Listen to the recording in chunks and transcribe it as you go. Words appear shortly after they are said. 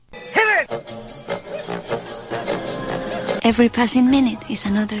Every passing minute is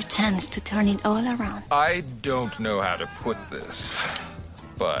another chance to turn it all around. I don't know how to put this,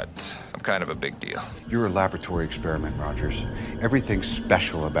 but I'm kind of a big deal. You're a laboratory experiment, Rogers. Everything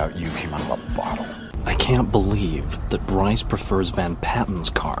special about you came out of a bottle. I can't believe that Bryce prefers Van Patten's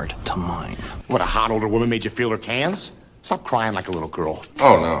card to mine. What, a hot older woman made you feel her cans? Stop crying like a little girl.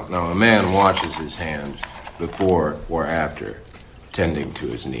 Oh, no. A man washes his hands before or after tending to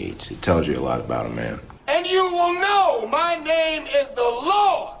his needs. It tells you a lot about a man. And you will know my name is the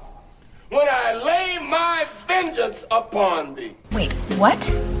Lord when I lay my vengeance upon thee. Wait, what?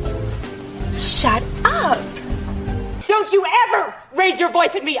 Shut up! Don't you ever raise your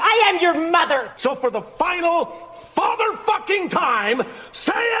voice at me! I am your mother! So for the final father-fucking time,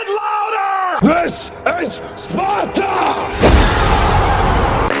 say it louder! This is Sparta!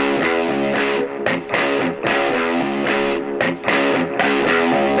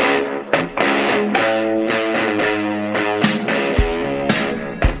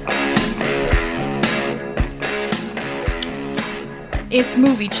 It's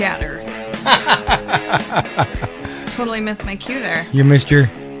movie chatter. Totally missed my cue there. You missed your...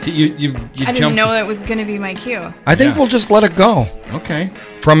 You I didn't know that was going to be my cue. I think we'll just let it go. Okay.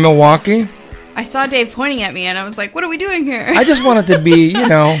 From Milwaukee. I saw Dave pointing at me, and I was like, what are we doing here? I just want it to be,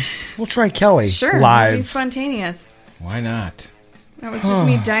 we'll try Kelly live. Be spontaneous. Why not? That was just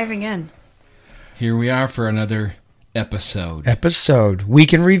me diving in. Here we are for another episode.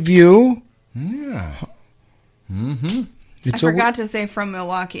 Week in review. Yeah. Mm-hmm. I forgot to say from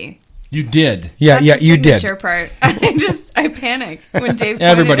Milwaukee. You did. Yeah, you did. Signature part. I panicked when Dave pointed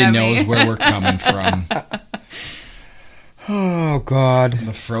Everybody at knows me. where we're coming from. Oh, God.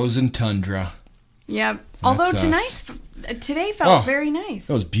 The frozen tundra. Yeah. Although today felt very nice.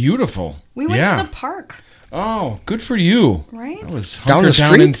 It was beautiful. We went to the park. Oh, good for you. Right? That was down the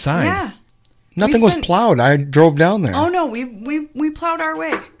street inside. Yeah. Nothing was plowed. I drove down there. Oh, no. We plowed our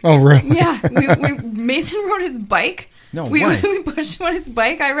way. Oh, really? Yeah. Mason rode his bike. No we way. We pushed him on his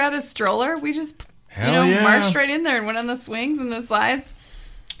bike. I rode a stroller. We just, marched right in there and went on the swings and the slides.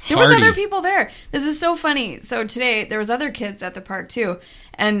 There was other people there. This is so funny. So today, there was other kids at the park, too.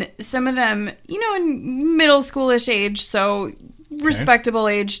 And some of them, in middle schoolish age, so respectable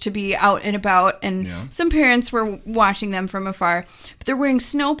age to be out and about. And some parents were watching them from afar. But they're wearing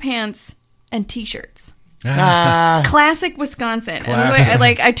snow pants and T-shirts. Classic Wisconsin. Classic. And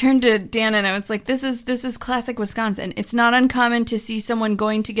I turned to Dan and I was like, this is classic Wisconsin. It's not uncommon to see someone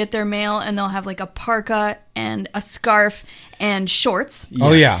going to get their mail and they'll have a parka and a scarf and shorts. Yeah.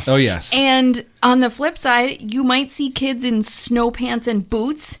 Oh, yeah. Oh, yes. And on the flip side, you might see kids in snow pants and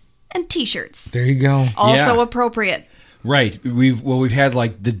boots and T-shirts. There you go. Also appropriate. Right. We've had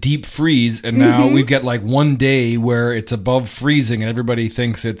the deep freeze, and now we've got one day where it's above freezing, and everybody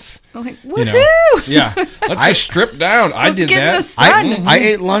thinks it's woohoo! Yeah. Let's just strip down. I did get in that. the sun. I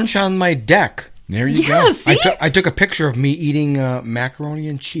ate lunch on my deck. There you go. See? I took a picture of me eating macaroni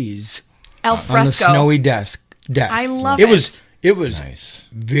and cheese Al fresco on the snowy deck. I love it. It was nice.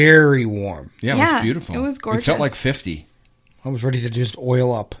 Very warm. Yeah, it was beautiful. It was gorgeous. It felt like 50. I was ready to just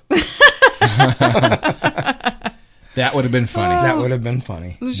oil up. That would have been funny. That would have been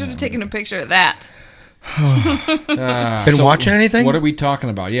funny. I should have taken a picture of that. Been watching anything? What are we talking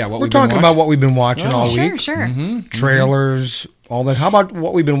about? Yeah, we're talking about what we've been watching all week. Sure. Mm-hmm. Trailers, all that. How about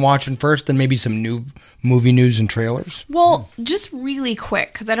what we've been watching first, then maybe some new movie news and trailers? Well, just really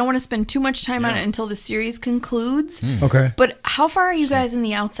quick, because I don't want to spend too much time on it until the series concludes. Okay. But how far are you guys in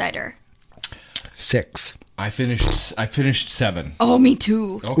The Outsider? 6. I finished 7. Oh, me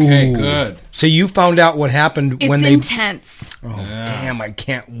too. Okay, good. So you found out what happened when they... It's intense. Oh, damn, I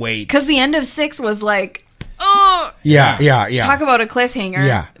can't wait. Because the end of 6 was like, oh! Yeah. Talk about a cliffhanger.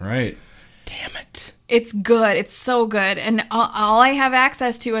 Yeah. Right. Damn it. It's good. It's so good. And all I have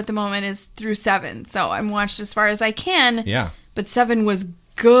access to at the moment is through 7. So I'm watched as far as I can. Yeah. But 7 was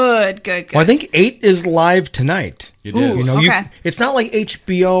good. Well, I think 8 is live tonight. It is. Okay. It's not like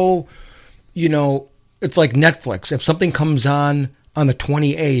HBO, it's like Netflix. If something comes on the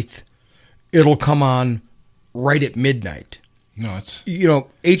 28th, it'll come on right at midnight. No, it's...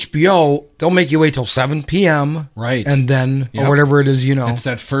 HBO, they'll make you wait till 7 p.m. Right. And then, or whatever it is, It's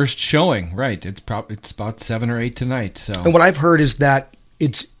that first showing. Right. It's about 7 or 8 tonight. So. And what I've heard is that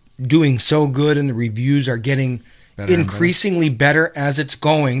it's doing so good and the reviews are getting increasingly better as it's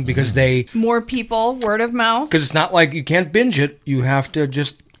going because they... More people, word of mouth. Because it's not like you can't binge it. You have to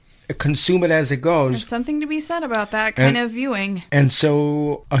just... consume it as it goes. There's something to be said about that kind of viewing. And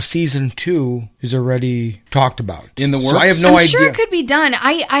so a season 2 is already talked about. In the works? So I have no idea. I'm sure it could be done.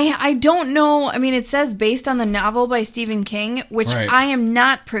 I don't know. I mean, it says based on the novel by Stephen King, which I am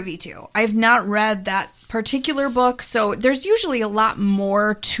not privy to. I've not read that particular book, so there's usually a lot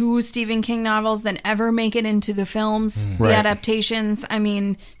more to Stephen King novels than ever make it into the films, the adaptations. I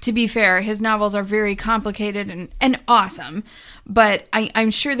mean, to be fair, his novels are very complicated and awesome, but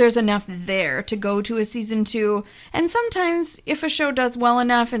I'm sure there's enough there to go to a season 2. And sometimes if a show does well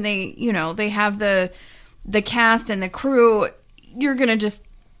enough and they have the cast and the crew, you're gonna just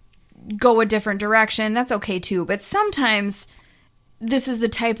go a different direction. That's okay too. But sometimes this is the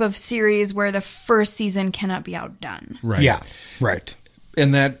type of series where the first season cannot be outdone. Right. Yeah. Right.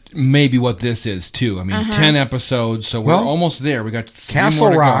 And that may be what this is, too. I mean, 10 episodes, so we're almost there. We got 3 Castle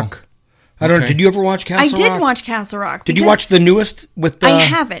more to Rock. Go. I don't know. Did you ever watch Castle Rock? I did watch Castle Rock. Did you watch the newest with the... I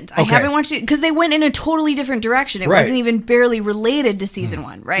haven't. I haven't watched it because they went in a totally different direction. It wasn't even barely related to season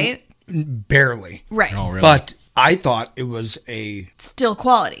 1, right? Barely. Right. Oh, really? But I thought it was still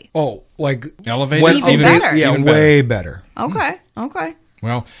quality. Elevated? Even better. Yeah, way better. Okay. Okay.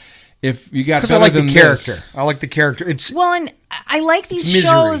 Well, if you got because I like the character. I like the character. And I like these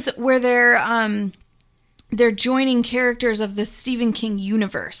shows where they're joining characters of the Stephen King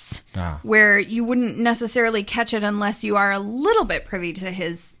universe, where you wouldn't necessarily catch it unless you are a little bit privy to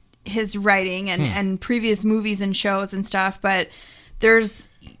his writing and previous movies and shows and stuff. But there's,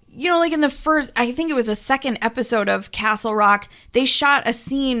 like in the first, I think it was the second episode of Castle Rock, they shot a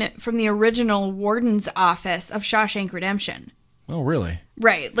scene from the original warden's office of Shawshank Redemption. Oh, really?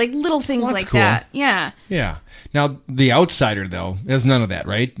 Right. Like little things like cool. that. Yeah. Yeah. Now, The Outsider, though, has none of that,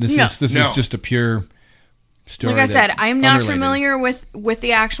 right? This is just a pure story. Like I said, I'm not familiar with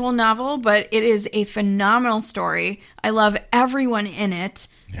the actual novel, but it is a phenomenal story. I love everyone in it.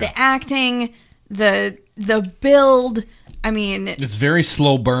 Yeah. The acting, the build. I mean, it's very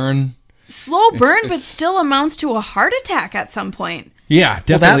slow burn. But still amounts to a heart attack at some point. Yeah,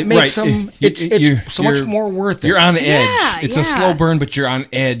 definitely. Well, that makes them. It's so much more worth it. You're on edge. It's a slow burn, but you're on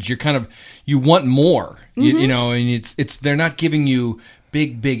edge. You're you want more. Mm-hmm. And it's they're not giving you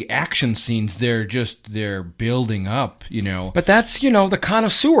big action scenes. They're building up. But that's the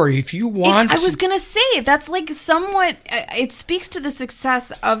connoisseur. If you want, I was gonna say that's like somewhat. It speaks to the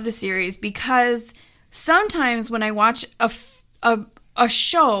success of the series because sometimes when I watch a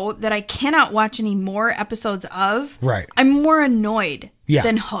show that I cannot watch any more episodes of, I'm more annoyed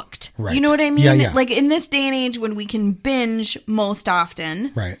than hooked. Right. You know what I mean? Yeah. Like in this day and age when we can binge most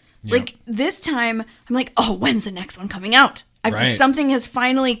often, like this time I'm like, oh, when's the next one coming out? Something has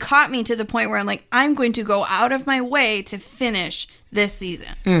finally caught me to the point where I'm like, I'm going to go out of my way to finish this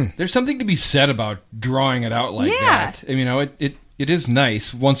season. There's something to be said about drawing it out like that. I mean, it is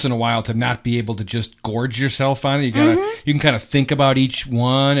nice once in a while to not be able to just gorge yourself on it. You can kind of think about each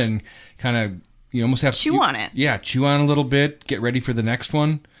one and kind of almost have to chew on it. Yeah, chew on a little bit. Get ready for the next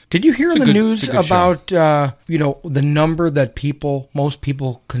one. Did you hear in the news about the number that most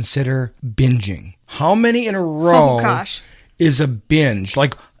people consider binging? How many in a row? Oh gosh, is a binge?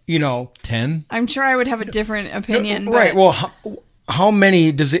 10? I'm sure I would have a different opinion. Right. Well, how many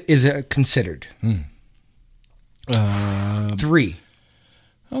is it considered? 3.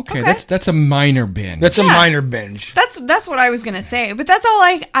 Okay, that's a minor binge. That's a minor binge. That's what I was gonna say, but that's all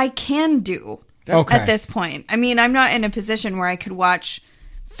I can do at this point. I mean, I'm not in a position where I could watch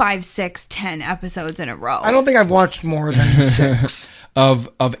 5, 6, 10 episodes in a row. I don't think I've watched more than 6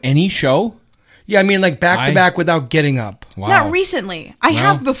 of any show. Yeah, I mean, like back to back without getting up. Wow. Not recently. I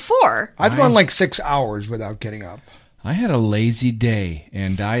have before. I've gone like 6 hours without getting up. I had a lazy day,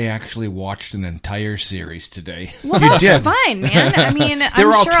 and I actually watched an entire series today. Well, that's fine, man. I mean,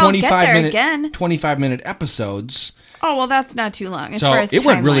 I'm sure I'll get there again. 25-minute episodes. Oh, well, that's not too long as so far as it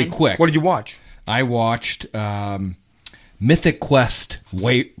went really quick. What did you watch? I watched Mythic Quest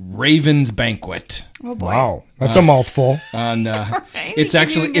Raven's Banquet. Oh, boy. Wow. That's a mouthful. And it's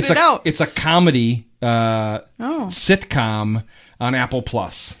actually it's a comedy sitcom on Apple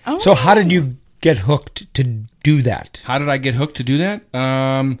Plus. Oh. So how did you get hooked to do that? How did I get hooked to do that?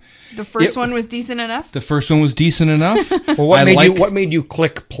 The first one was decent enough? The first one was decent enough. Well, what made you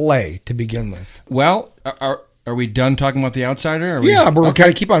click play to begin with? Well, are we done talking about The Outsider? But we'll kind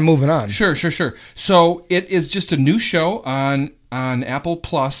of keep on moving on. Sure. So it is just a new show on Apple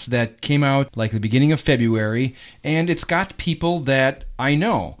Plus that came out like the beginning of February, and it's got people that I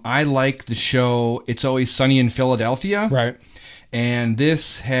know. I like the show It's Always Sunny in Philadelphia. Right. And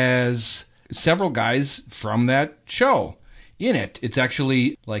this has several guys from that show in it. It's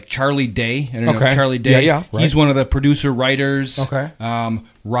actually like Charlie Day. I don't know Okay. Charlie Day. Yeah, right. He's one of the producer writers. Okay.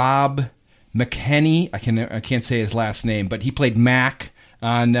 Rob McKenney. I can't say his last name, but he played Mac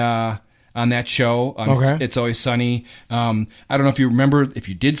on that show. Okay. It's Always Sunny. I don't know if you remember, if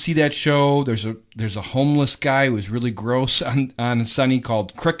you did see that show. There's a homeless guy who was really gross on Sunny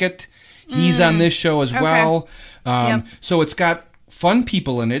called Cricket. He's on this show as well. So it's got fun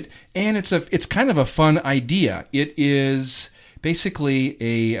people in it, and it's kind of a fun idea. It is basically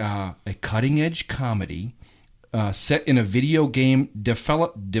a cutting edge comedy set in a video game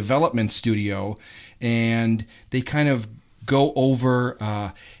development studio, and they kind of go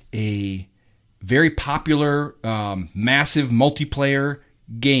over a very popular, massive multiplayer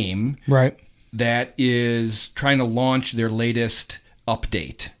game, right, that is trying to launch their latest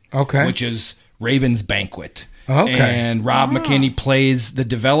update, okay, which is Raven's Banquet. Okay. And Rob McKinney plays the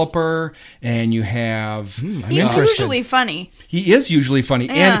developer, and you have... He's usually funny. He is usually funny.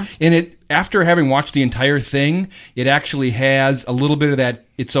 Yeah. And it, after having watched the entire thing, it actually has a little bit of that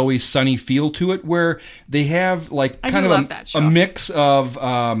It's Always Sunny feel to it, where they have like kind of a mix of...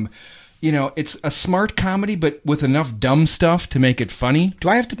 it's a smart comedy, but with enough dumb stuff to make it funny. Do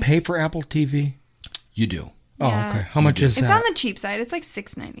I have to pay for Apple TV? You do. Oh, okay. How much is that? It's on the cheap side. It's like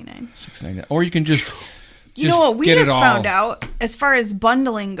 $6.99. $6.99. Or you can just... You know what we just found out as far as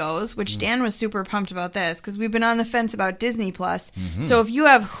bundling goes, which Dan was super pumped about this because we've been on the fence about Disney Plus. Mm-hmm. So if you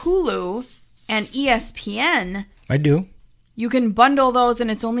have Hulu and ESPN, I do. You can bundle those,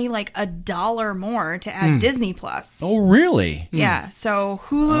 and it's only like $1 more to add Disney Plus. Oh, really? Yeah. So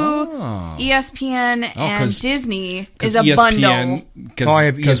Hulu, ESPN, and Disney is a bundle. I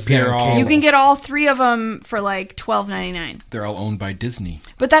have ESPN. You can get all three of them for like $12.99. They're all owned by Disney.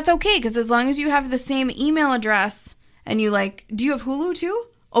 But that's okay, because as long as you have the same email address and you do you have Hulu too?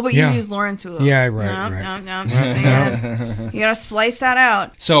 Oh, but you use Lauren's Hulu. Yeah, right. No. You gotta splice that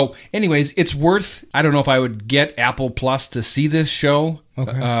out. So, anyways, it's worth... I don't know if I would get Apple Plus to see this show,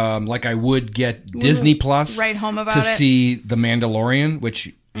 like I would get Disney Plus write home about to see The Mandalorian,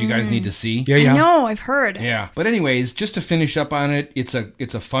 which you guys need to see. Yeah. I know, I've heard. Yeah. But anyways, just to finish up on it, it's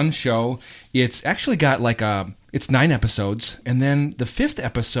a fun show. It's actually got it's 9 episodes, and then the 5th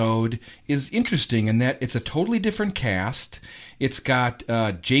episode is interesting in that it's a totally different cast. It's got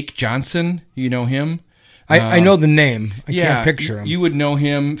Jake Johnson. You know him? I know the name. I can't picture him. You would know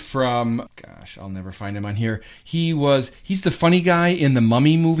him from... Gosh, I'll never find him on here. He's the funny guy in the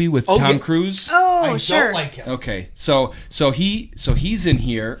Mummy movie with Tom Cruise. Oh, sure. I don't like him. Okay, so he's in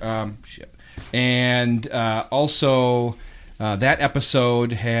here. And also that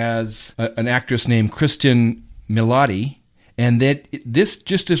episode has an actress named Kristen Milotti. And that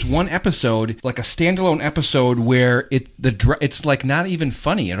this one episode, like a standalone episode, where it's like not even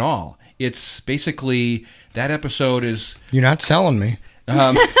funny at all. It's basically that episode is... You're not selling me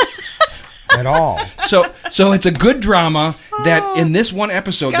at all. So it's a good drama that in this one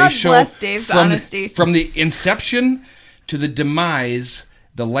episode God they show bless Dave's honesty. From the inception to the demise,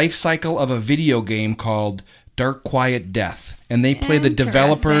 the life cycle of a video game called Dark Quiet Death, and they play the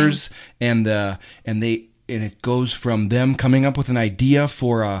developers and it goes from them coming up with an idea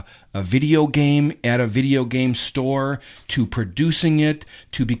for a video game at a video game store to producing it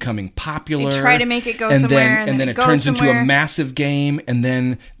to becoming popular. They try to make it go somewhere, and then it turns goes into a massive game, and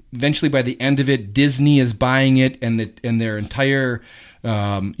then eventually by the end of it, Disney is buying it, and their entire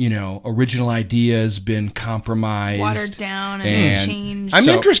original idea has been compromised, watered down, and changed. I'm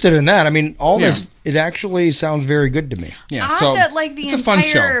interested in that. I mean, all this, it actually sounds very good to me. Yeah, odd that the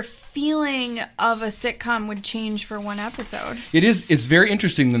entire feeling of a sitcom would change for one episode. It's very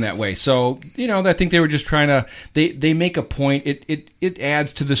interesting in that way. So, I think they were just trying to, they make a point. It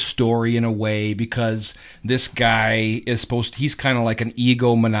adds to the story in a way, because this guy is he's kind of like an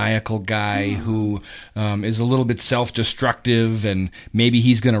egomaniacal guy who is a little bit self-destructive, and maybe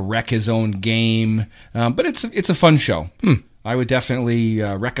he's going to wreck his own game. But it's a fun show. I would definitely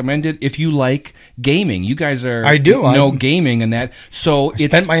recommend it if you like gaming. You guys are gaming and that. So I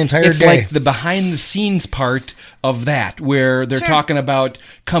spent my entire it's day. like the behind the scenes part of that, where they're talking about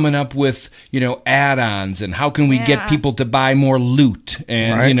coming up with add-ons and how can we get people to buy more loot,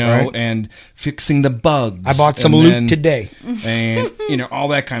 and and fixing the bugs. I bought some loot today, and all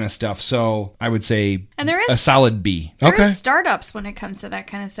that kind of stuff. So I would say a solid B. There is startups when it comes to that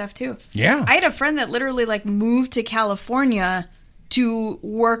kind of stuff too. Yeah, I had a friend that literally moved to California to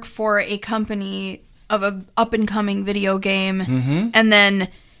work for a company of a up and coming video game, and then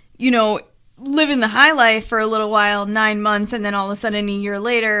living the high life for a little while, 9 months, and then all of a sudden a year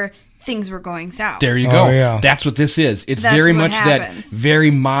later, things were going south. There you go. Oh, yeah. That's what this is. It's That's very what much happens. that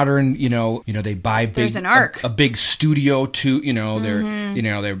very modern. They buy There's an arc. a big studio to.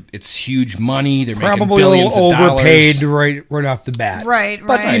 They're it's huge money. They're making Probably a billions little of dollars. overpaid right off the bat. Right,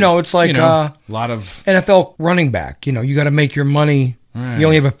 But right. it's like a lot of NFL running back. You got to make your money. Right. You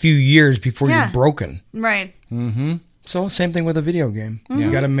only have a few years before Yeah. you're broken. Right. Mm-hmm. So same thing with a video game. Mm-hmm.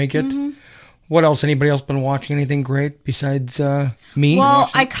 You got to make it. What else? Anybody else been watching anything great besides me? Well,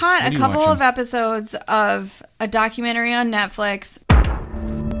 I caught What are a you couple watching? of episodes of a documentary on Netflix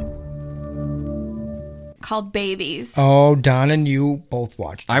called Babies. Oh, Don and you both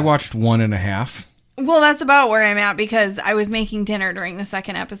watched. I watched 1.5. Well, that's about where I'm at because I was making dinner during the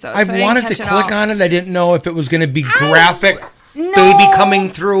second episode. I've so I didn't wanted catch to it click all. on it. I didn't know if it was going to be graphic, No. baby coming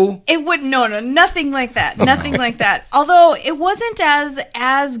through. It would no, nothing like that. Nothing like that. Although it wasn't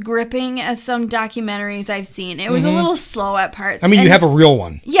as gripping as some documentaries I've seen. It was a little slow at parts. I mean, you have a real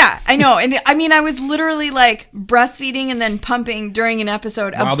one. Yeah, I know. And I mean, I was literally like breastfeeding and then pumping during an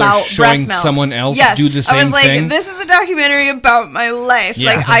episode While they're about showing breast milk. someone else yes. do the I same was like, thing? this is a documentary about my life.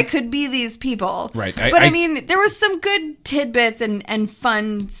 Yeah. Like, I could be these people. Right. But I mean, there was some good tidbits and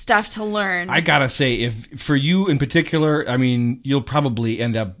fun stuff to learn. I gotta say, if for you in particular, I mean, you'll probably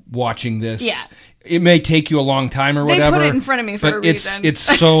end up watching this. Yeah. It may take you a long time or They whatever. put it in front of me for but a reason. It's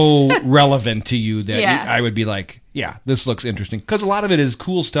so relevant to you that Yeah. I would be like, yeah, this looks interesting. Because a lot of it is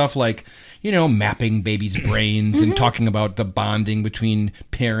cool stuff like, mapping babies' brains Mm-hmm. and talking about the bonding between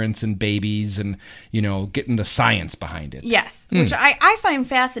parents and babies and, getting the science behind it. Yes, which I find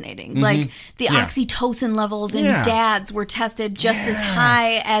fascinating. Like the Yeah. oxytocin levels in Yeah. dads were tested just as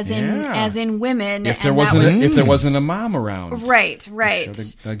high as in women. If there and that wasn't a mom around. right. a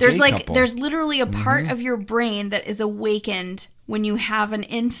There's gay couple. there's literally a part of your brain that is awakened when you have an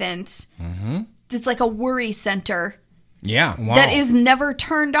infant. It's like a worry center Yeah. Wow. that is never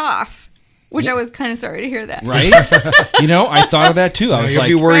turned off. Which I was kind of sorry to hear that. Right? I thought of that too. I was you'll like,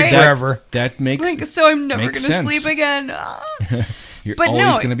 be worried Right? forever. That makes Like, so I'm never makes going to sense. sleep again. Ah. You're But always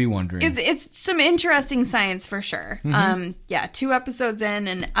no, going to be wondering. It's some interesting science for sure. Mm-hmm. 2 episodes in,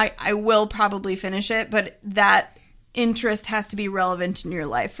 and I will probably finish it, but that interest has to be relevant in your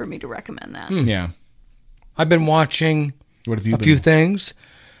life for me to recommend that. Yeah. I've been watching What have you a been? few things.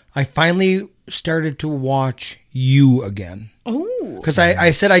 I finally started to watch You again. Ooh. Because I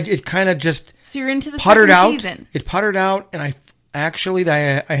said it kind of just So you're into the puttered second out. season. It puttered out, and I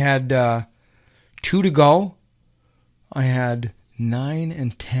had 2 to go. I had 9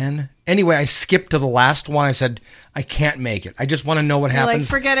 and 10. Anyway, I skipped to the last one. I said, I can't make it. I just want to know what You're like, happens.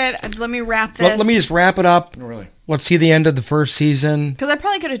 forget it. Let me wrap this. Let me just wrap it up. Oh, really? Let's see the end of the first season. Because I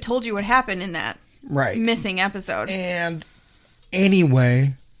probably could have told you what happened in that Right. missing episode. And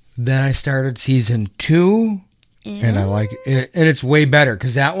anyway, then I started season 2. And I like it. And it's way better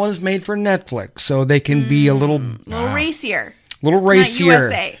because that one's made for Netflix. So they can be a little racier. It's not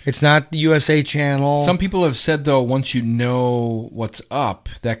USA. It's not the USA channel. Some people have said though, once you know what's up,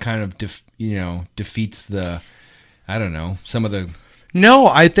 that kind of defeats the, I don't know, some of the. No,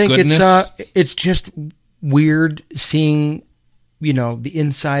 I think goodness. it's just weird seeing, the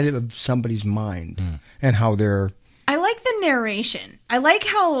inside of somebody's mind and how they're. I like the narration. I like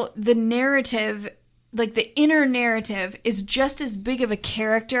how the narrative, like the inner narrative, is just as big of a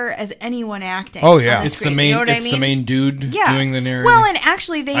character as anyone acting. Oh, yeah. on It's the screen. main. You know what It's I mean? the main dude doing the narrative. Well, and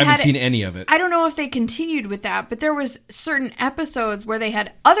actually, they I haven't had seen any of it. I don't know if they continued with that, but there was certain episodes where they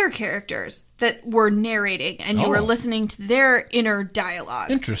had other characters that were narrating, and you were Oh. listening to their inner dialogue.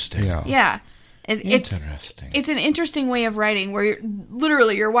 Interesting. Yeah. Interesting. It's an interesting way of writing where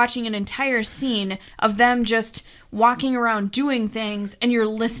you're watching an entire scene of them just walking around doing things and you're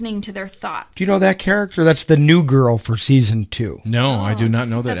listening to their thoughts. Do you know that character? That's the new girl for season 2. No, I do not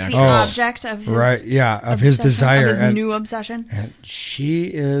know that. That's Actor. the object of his Right, yeah, of his obsession, desire. of his And- new obsession. And she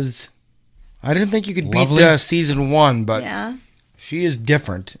is. I didn't think you could Lovely. beat season 1, but Yeah. she is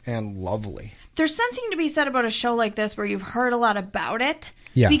different and lovely. There's something to be said about a show like this where you've heard a lot about it.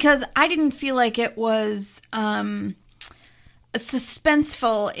 Yeah. Because I didn't feel like it was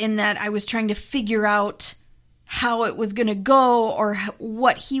suspenseful in that I was trying to figure out how it was going to go or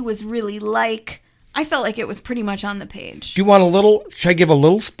what he was really like. I felt like it was pretty much on the page. Do you want a little? Should I give a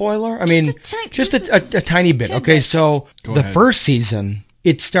little spoiler? I mean, just a tiny bit. tidbit. Okay, so Go the ahead. first season,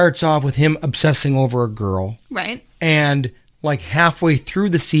 it starts off with him obsessing over a girl, Right? and like halfway through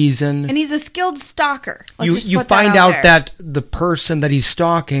the season, And he's a skilled stalker. Let's just you put that find out there. that the person that he's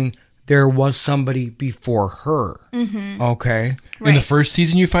stalking, there was somebody before her. Mm-hmm. Okay. In the first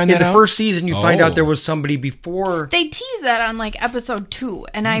season, you find In that the out? first season, you find Oh. out there was somebody before, They tease that on like episode 2,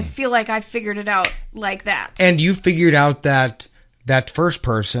 and I feel like I figured it out like that. and you figured out that that first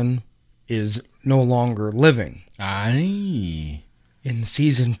person is no longer living. Aye. In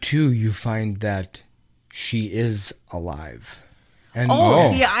season 2, you find that she is alive. And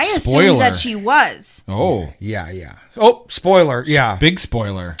see, I assumed that she was. Oh. Yeah. Oh, spoiler. Yeah. Big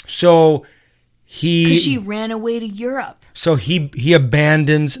spoiler. So Because she ran away to Europe. So he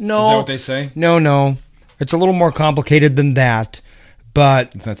abandons. No. Is that what they say? No. It's a little more complicated than that.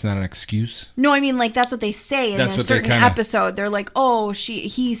 But that's not an excuse. No, I mean, like, that's what they say in a certain episode. They're like, oh,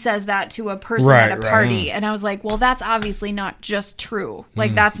 he says that to a person at a party. Right. And I was like, well, that's obviously not just true.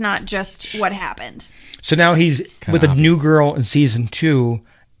 Like, that's not just what happened. So now he's with a new girl in season 2,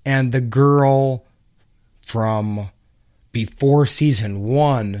 and the girl from before season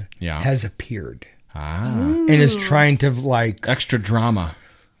 1 has appeared. And is trying to, like... Extra drama.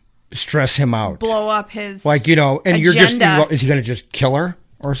 Stress him out. Blow up his and agenda. You're just... Is he going to just kill her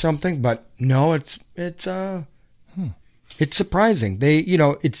or something? But no, it's surprising.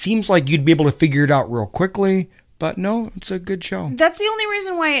 It seems like you'd be able to figure it out real quickly, but no, it's a good show. That's the only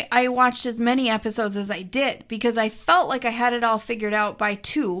reason why I watched as many episodes as I did, because I felt like I had it all figured out by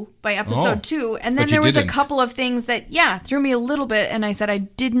episode 2, and then there was a couple of things that threw me a little bit, and I said I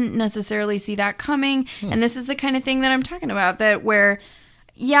didn't necessarily see that coming. And this is the kind of thing that I'm talking about, that where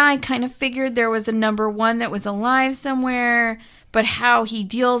I kind of figured there was a number 1 that was alive somewhere, but how he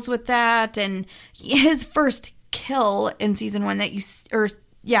deals with that, and his first kill in season 1 that you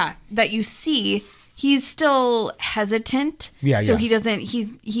see, he's still hesitant. So he doesn't.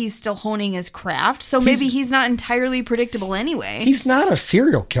 He's still honing his craft. So maybe he's not entirely predictable anyway. He's not a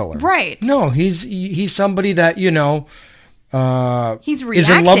serial killer, right? No, he's somebody that he's reacting. Is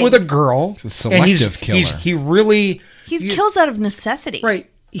in love with a girl. It's a selective killer. He kills out of necessity, right?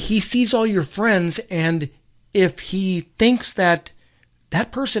 He sees all your friends, and if he thinks that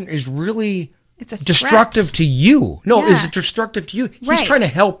person is really destructive to you. No, is it destructive to you? He's trying to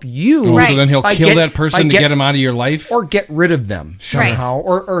help you. Oh, so then he'll kill that person to get him out of your life? Or get rid of them somehow,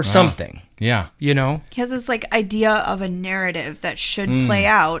 or something. Yeah. You know? He has this idea of a narrative that should play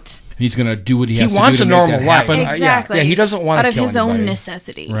out. He's going to do what he has to do. He wants a normal life. Exactly. Yeah, he doesn't want to kill out of his own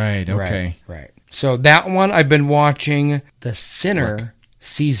necessity. Right, okay. Right. So that one, I've been watching The Sinner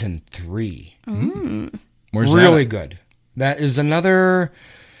season 3. Where's really that? Good. That is another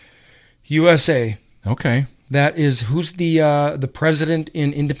USA. Okay. That is, who's the president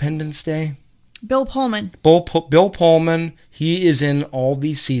in Independence Day? Bill Pullman. Bill Pullman. He is in all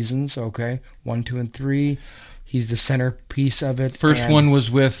these seasons. Okay, 1, 2, and 3. He's the centerpiece of it. First one was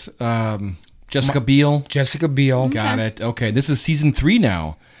with Jessica Biel. Jessica Biel. Got it. Okay, this is season 3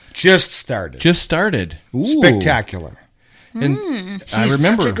 now. Just started. Ooh. Spectacular. And He's I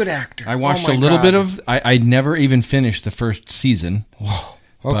remember such a good actor. I watched a little bit of. I never even finished the first season. Whoa.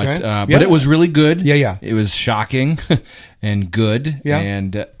 Okay. But it was really good. Yeah. It was shocking and good. Yeah.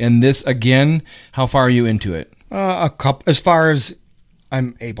 And this again. How far are you into it? A couple, as far as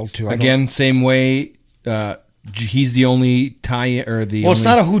I'm able to. Again, same way. He's the only tie or the. Well, it's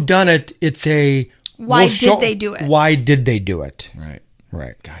not a whodunit. It's a. Why did they do it? Why did they do it?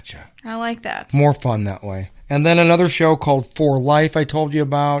 Right. Gotcha. I like that. More fun that way. And then another show called For Life I told you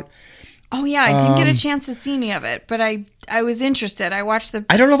about. Oh, yeah. I didn't get a chance to see any of it, but I was interested. I watched the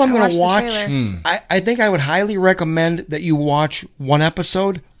I don't know if I'm going to watch. I think I would highly recommend that you watch one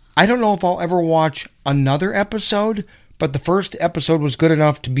episode. I don't know if I'll ever watch another episode, but the first episode was good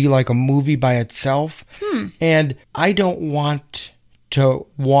enough to be like a movie by itself. And I don't want to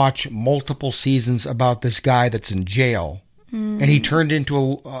watch multiple seasons about this guy that's in jail. And he turned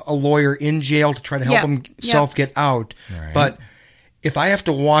into a lawyer in jail to try to help himself get out. Right. But if I have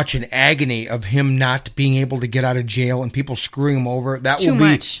to watch an agony of him not being able to get out of jail and people screwing him over,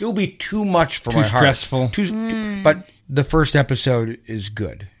 it will be too much for my heart. Too stressful. But the first episode is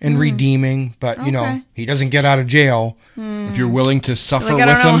good and redeeming. But he doesn't get out of jail. If you're willing to suffer with him.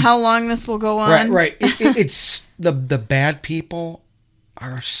 I don't know how long this will go on. Right. It's the bad people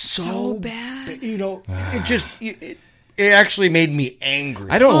are so bad. It just. It actually made me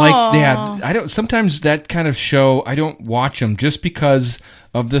angry. I don't like that. I don't. Sometimes that kind of show, I don't watch them just because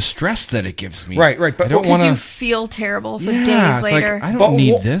of the stress that it gives me. Right. But I don't want you feel terrible for days later. Like, I don't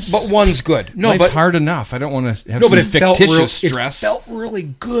need this. But one's good. Life's hard enough. I don't want to have some fictitious stress. It felt really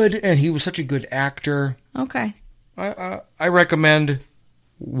good, and he was such a good actor. Okay. I recommend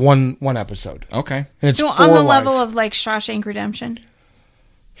one episode. Okay. And it's on the level of like Shawshank Redemption.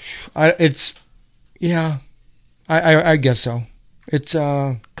 I guess so. It's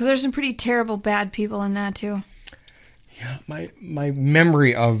because there's some pretty terrible bad people in that too. Yeah, my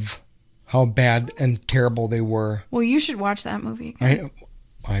memory of how bad and terrible they were. Well, you should watch that movie again.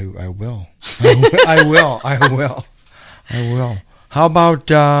 I will. I will. How about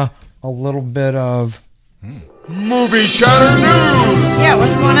a little bit of movie chatter news. Yeah,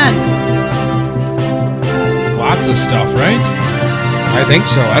 what's going on? Lots of stuff, right? I think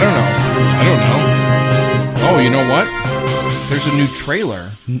so. I don't know. Oh, you know what? There's a new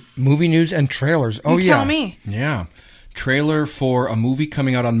trailer. Movie news and trailers. Oh, You tell me. Yeah. Trailer for a movie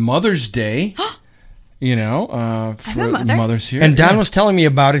coming out on Mother's Day. You know, for Mother's here. And Don was telling me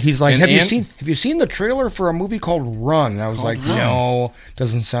about it. He's like, And have you seen the trailer for a movie called Run? And I was like, Run. no,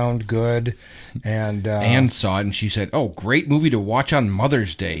 doesn't sound good. And Anne saw it and she said, oh, great movie to watch on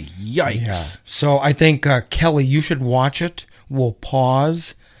Mother's Day. Yikes. Yeah. So I think, Kelly, you should watch it. We'll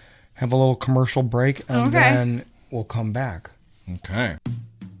pause, have a little commercial break, and then we'll come back. Okay.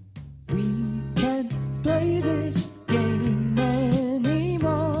 We can't play this game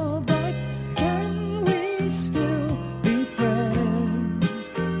anymore, but can we still be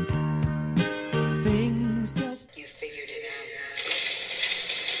friends? Things just... You figured it out.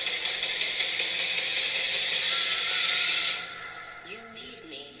 You need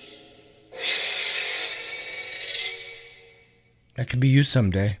me. That could be you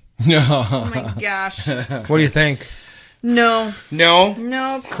someday. Oh my gosh. What do you think? No. No?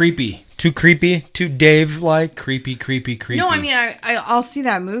 No. Creepy. Too creepy? Too Dave-like? Creepy. No, I mean, I'll see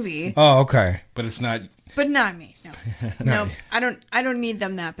that movie. Oh, okay. But it's not... But not me. No. No. Nope. I don't need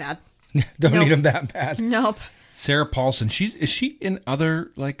them that bad. Don't Nope. need them that bad. Nope. Sarah Paulson. Is she in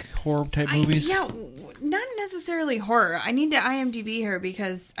other like horror type movies? Yeah, not necessarily horror. I need to IMDb her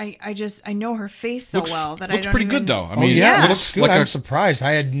because I know her face so well that I don't pretty even... good though. I mean, it looks good. like I'm a surprised.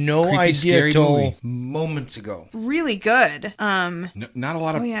 I had no creepy, idea scary till movie. moments ago. Really good. Not a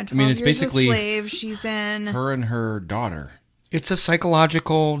lot of. Oh yeah, 12 I mean, it's Years basically a Slave. She's in her and her daughter. It's a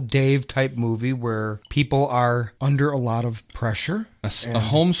psychological Dave type movie where people are under a lot of pressure. A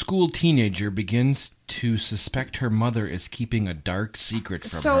homeschool teenager begins to suspect her mother is keeping a dark secret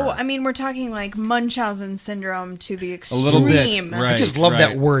from her. So, I mean, we're talking like Munchausen syndrome to the extreme. A little bit, right. I just love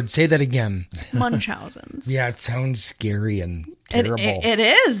that word. Say that again. Munchausen's. Yeah, it sounds scary and terrible. It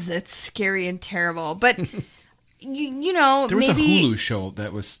is. It's scary and terrible. But, you know, there was maybe... a Hulu show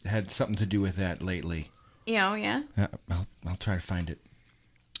that had something to do with that lately. Yeah. I'll try to find it.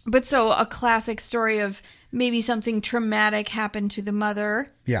 But so a classic story of maybe something traumatic happened to the mother.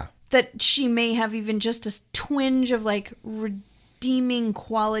 Yeah. That she may have even just a twinge of like redeeming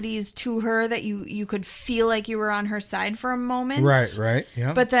qualities to her that you could feel like you were on her side for a moment. Right.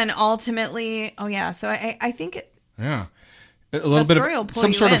 Yeah. But then ultimately, so I think it... Yeah. A little bit of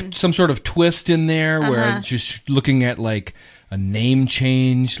some sort of twist in there where it's just looking at like a name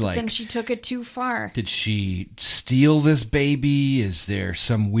change. Like, then she took it too far. Did she steal this baby? Is there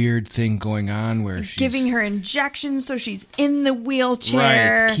some weird thing going on where she's giving her injections so she's in the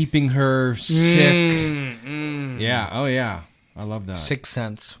wheelchair, right? Keeping her sick. Yeah. Oh yeah. I love that. Sixth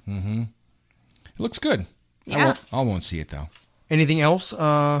Sense. Mm-hmm. It looks good. Yeah. I won't see it though. Anything else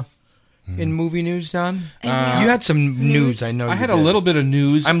in movie news, Don? You had some news. I know. I had a little bit of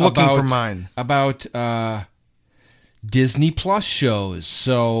news. I'm looking for mine about Disney Plus shows.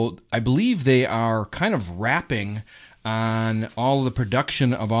 So I believe they are kind of wrapping on all the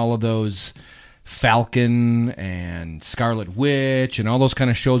production of all of those Falcon and Scarlet Witch and all those kind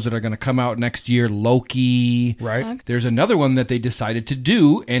of shows that are going to come out next year. Loki. Right. Okay. There's another one that they decided to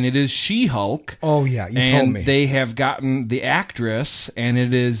do, and it is She-Hulk. Oh, yeah. You told me. And they have gotten the actress, and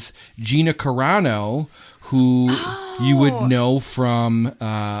it is Gina Carano, who you would know from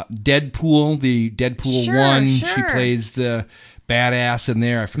Deadpool, the Deadpool 1. Sure. She plays the badass in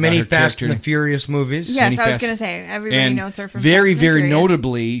there. I forgot many her Fast character. and the Furious movies. Yes, I was going to say, everybody knows her from very, Fast and the very Furious.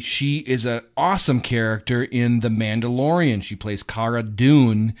 notably, she is an awesome character in The Mandalorian. She plays Cara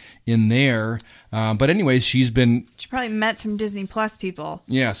Dune in there. But anyways, she probably met some Disney Plus people.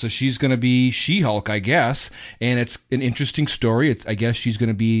 Yeah, so she's going to be She-Hulk, I guess, and it's an interesting story. I guess it's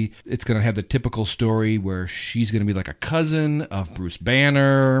going to have the typical story where she's going to be like a cousin of Bruce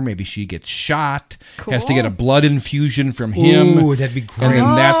Banner. Maybe she gets shot, has to get a blood infusion from him. Ooh, that'd be great. And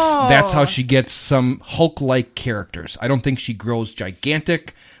then that's how she gets some Hulk-like characters. I don't think she grows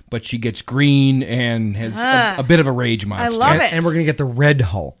gigantic, but she gets green and has a bit of a rage monster. I love it. And we're going to get the Red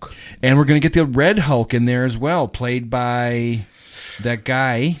Hulk. And we're going to get the Red Hulk in there as well, played by that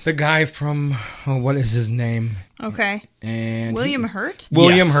guy. The guy from, what is his name? Okay. And William Hurt?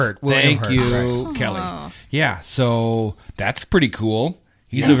 William Hurt. Thank you, right. Kelly. Oh. Yeah, so that's pretty cool.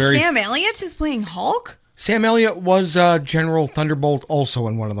 He's and a very... Sam Elliott is playing Hulk? Sam Elliott was General Thunderbolt also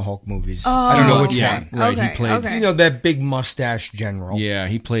in one of the Hulk movies. I don't know which one. Right, Okay, he played. okay. That big mustache general. Yeah,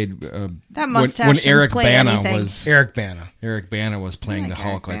 he played. That mustache when didn't Eric play Bana anything. was Eric Bana. Eric Bana was playing the Hulk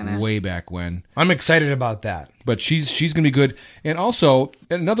Eric like Bana. way back when. I'm excited about that. But she's gonna be good. And also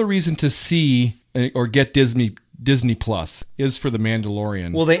another reason to see or get Disney Plus is for The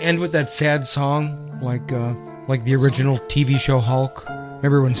Mandalorian. Will they end with that sad song like the original TV show Hulk?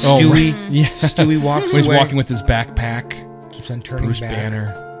 Remember when Stewie Stewie walks When he's away? walking with his backpack. Keeps on turning Bruce back.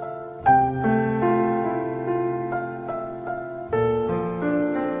 Banner.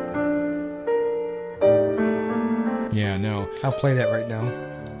 Yeah, no. I'll play that right now.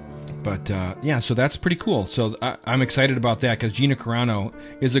 But so that's pretty cool. So I'm excited about that because Gina Carano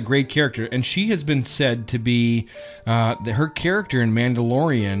is a great character, and she has been said to be her character in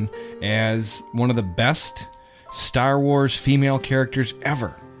Mandalorian as one of the best Star Wars female characters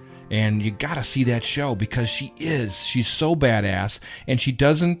ever. And you gotta see that show because she's so badass, and she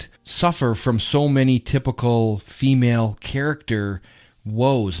doesn't suffer from so many typical female character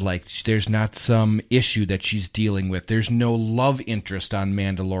woes. Like there's not some issue that she's dealing with. There's no love interest on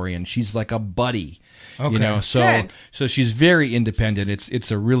Mandalorian. She's like a buddy, Okay. So she's very independent. It's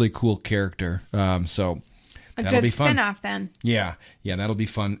a really cool character. So A that'll good be fun. spin-off then. Yeah, that'll be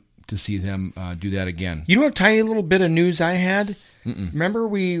fun to see them do that again. You know a tiny little bit of news I had? Remember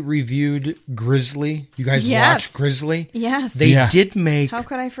we reviewed Grizzly? You guys watched Grizzly? Yes. They did make... How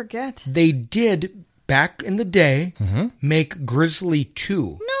could I forget? They did, back in the day, make Grizzly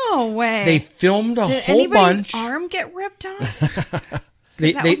 2. No way. They filmed a Did whole anybody's bunch. arm get ripped off?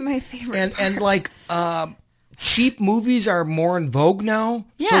 They, That was my favorite and like cheap movies are more in vogue now.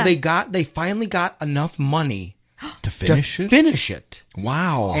 Yeah. So they finally got enough money to finish it.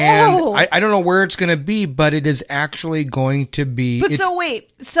 Wow. And I don't know where it's going to be, but it is actually going to be. But so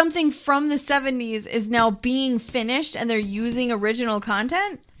wait, something from the 70s is now being finished and they're using original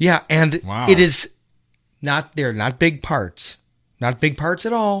content? Yeah, and Wow. it is not big parts. Not big parts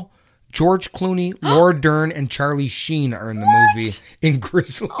at all. George Clooney, Laura Dern, and Charlie Sheen are in the movie in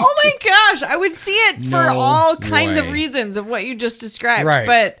Grizzly. Oh my gosh, I would see it for No all kinds of way. reasons of what you just described. Right.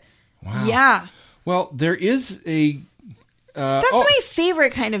 But yeah, Well, there is a. that's my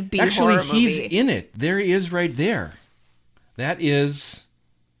favorite kind of B Actually, horror he's movie. in it. There he is right there. That is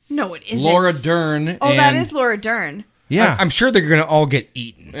No, it isn't. Laura Dern. Oh, that and- is Laura Dern. Yeah. I'm sure they're going to all get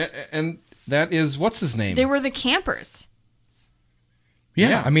eaten. And that is, what's his name? They were the campers.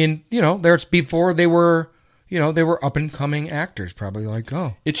 Yeah, I mean, there's before they were up and coming actors, probably like,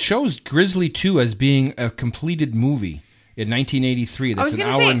 It shows Grizzly 2 as being a completed movie in 1983. I That's was an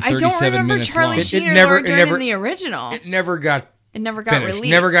going hour to say, and I 37 don't remember minutes Charlie long. Sheen or never- Laura it Dern never- in the original. it never got finished. released.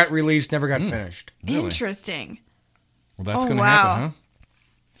 Never got released, never got finished. Really? Interesting. Well, that's Oh, going to wow. happen, huh?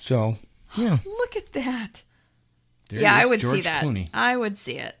 So, yeah. Look at that. There Yeah, he is, I would George see that. Clooney. I would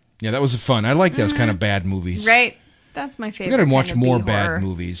see it. Yeah, that was fun. I like those kind of bad movies. Right. That's my We favorite. got to watch kind of more B-horror. bad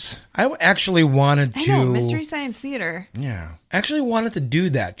movies. I actually wanted I to. know, Mystery Science Theater. Yeah. Actually wanted to do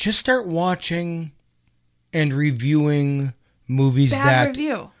that. Just start watching and reviewing movies Bad that.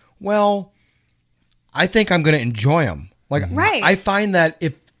 review. Well, I think I'm going to enjoy them. Like, Right. I find that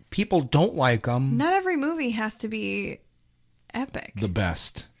if people don't like them, Not every movie has to be epic. The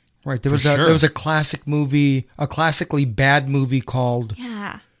best. right? There For was sure. there was a classic movie, a classically bad movie called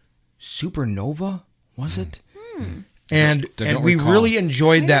Yeah. Supernova. Was it? And I and don't we recall. really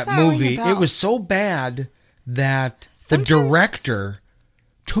enjoyed Why that does that ring a movie. bell? It was so bad that the Sometimes- director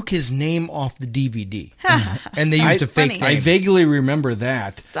took his name off the DVD, and they used a fake funny. name. I vaguely remember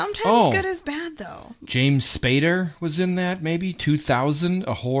that. Sometimes good is bad, though. James Spader was in that, maybe 2000,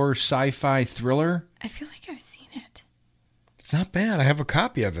 a horror sci-fi thriller. I feel like I've seen it. It's not bad. I have a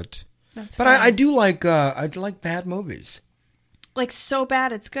copy of it. That's But fine. I do like bad movies. Like, so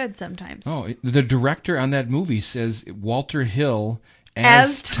bad it's good sometimes. Oh, the director on that movie says Walter Hill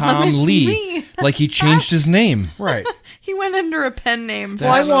as Thomas Tom Lee, Lee. like he changed his name. Right. He went under a pen name.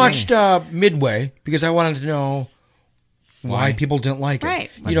 Well, I That's watched Midway because I wanted to know why Why? people didn't like it.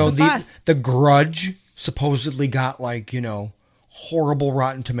 Right. You What's know, the fuss? the Grudge supposedly got horrible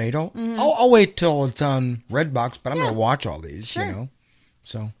Rotten Tomato. I'll wait till it's on Redbox, but I'm going to watch all these. Sure.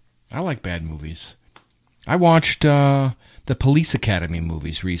 So I like bad movies. I watched the Police Academy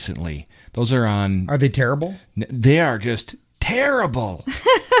movies recently. Those are on. are they terrible? They are just terrible,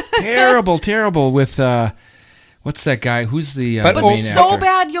 terrible. With what's that guy? Who's the But main So actor?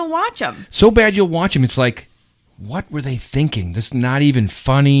 bad you'll watch them. So bad you'll watch him. It's like, what were they thinking? This is not even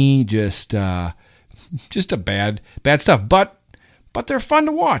funny. Just a bad stuff. But they're fun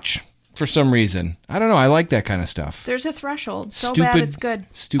to watch. for some reason. I don't know. I like that kind of stuff. There's a threshold. So Stupid- bad it's good.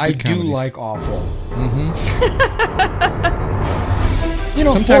 Stupid I comedies. do like awful. You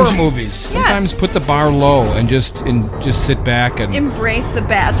know, horror sometimes movies. Sometimes put the bar low and just sit back and Embrace the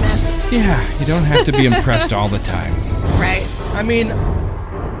badness. yeah. You don't have to be impressed all the time. Right. I mean,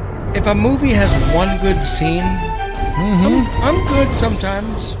 if a movie has one good scene, I'm good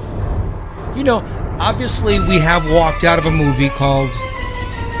sometimes. You know, obviously we have walked out of a movie called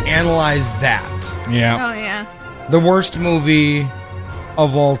Analyze That. Yeah. Oh, yeah. The worst movie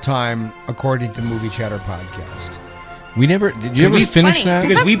of all time, according to Movie Chatter Podcast. We never. Did you ever It's finish funny, that? 'cause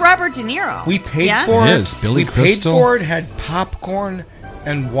Because that's Robert De Niro. We paid yeah? for It it. is. Billy we paid Crystal. for it, had popcorn,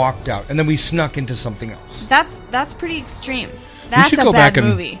 and walked out. And then we snuck into something else. That's pretty extreme. That's we should a go bad back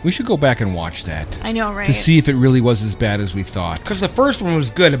movie. and we should go back and watch that. I know, right? To see if it really was as bad as we thought. Because the first one was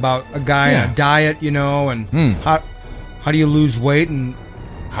good about a guy on a diet, you know, and how do you lose weight and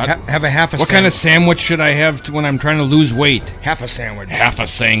have a half a What sandwich. kind of sandwich should I have when I'm trying to lose weight? Half a sandwich. Half a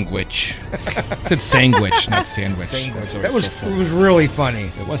sandwich. I said sandwich, not sandwich. Sandwich. That's That was so it was really funny.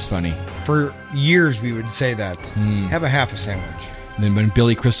 It was funny. For years we would say that. Have a half a sandwich. And then when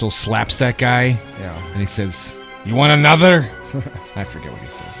Billy Crystal slaps that guy, Yeah. and he says, "You want another?" I forget what he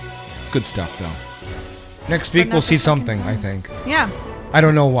says. Good stuff, though. Next week But not we'll the see second something, I time. think. Yeah. I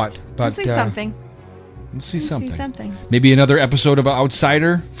don't know what, but We'll see something. We'll see We'll something. see something. Maybe another episode of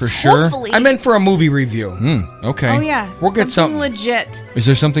Outsider for sure. Hopefully. I meant for a movie review. Okay. Oh, yeah. We'll get something. legit. Is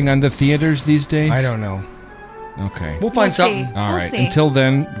there something on the theaters these days? I don't know. Okay. We'll find We'll something. see. All We'll right. see. Until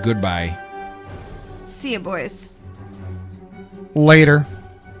then, goodbye. See you, boys. Later.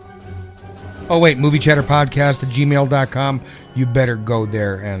 Oh, wait. moviechatterpodcast@gmail.com. You better go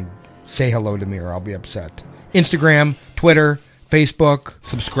there and say hello to me or I'll be upset. Instagram, Twitter, Facebook.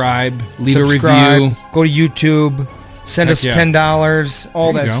 Subscribe. Leave Subscribe, a review. Go to YouTube. Send Heck us yeah. $10.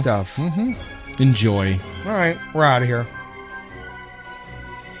 All There you that go. stuff. Enjoy. All right. We're out of here.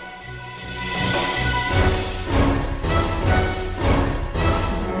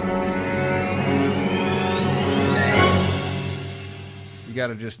 You got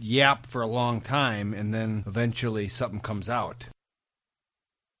to just yap for a long time, and then eventually something comes out.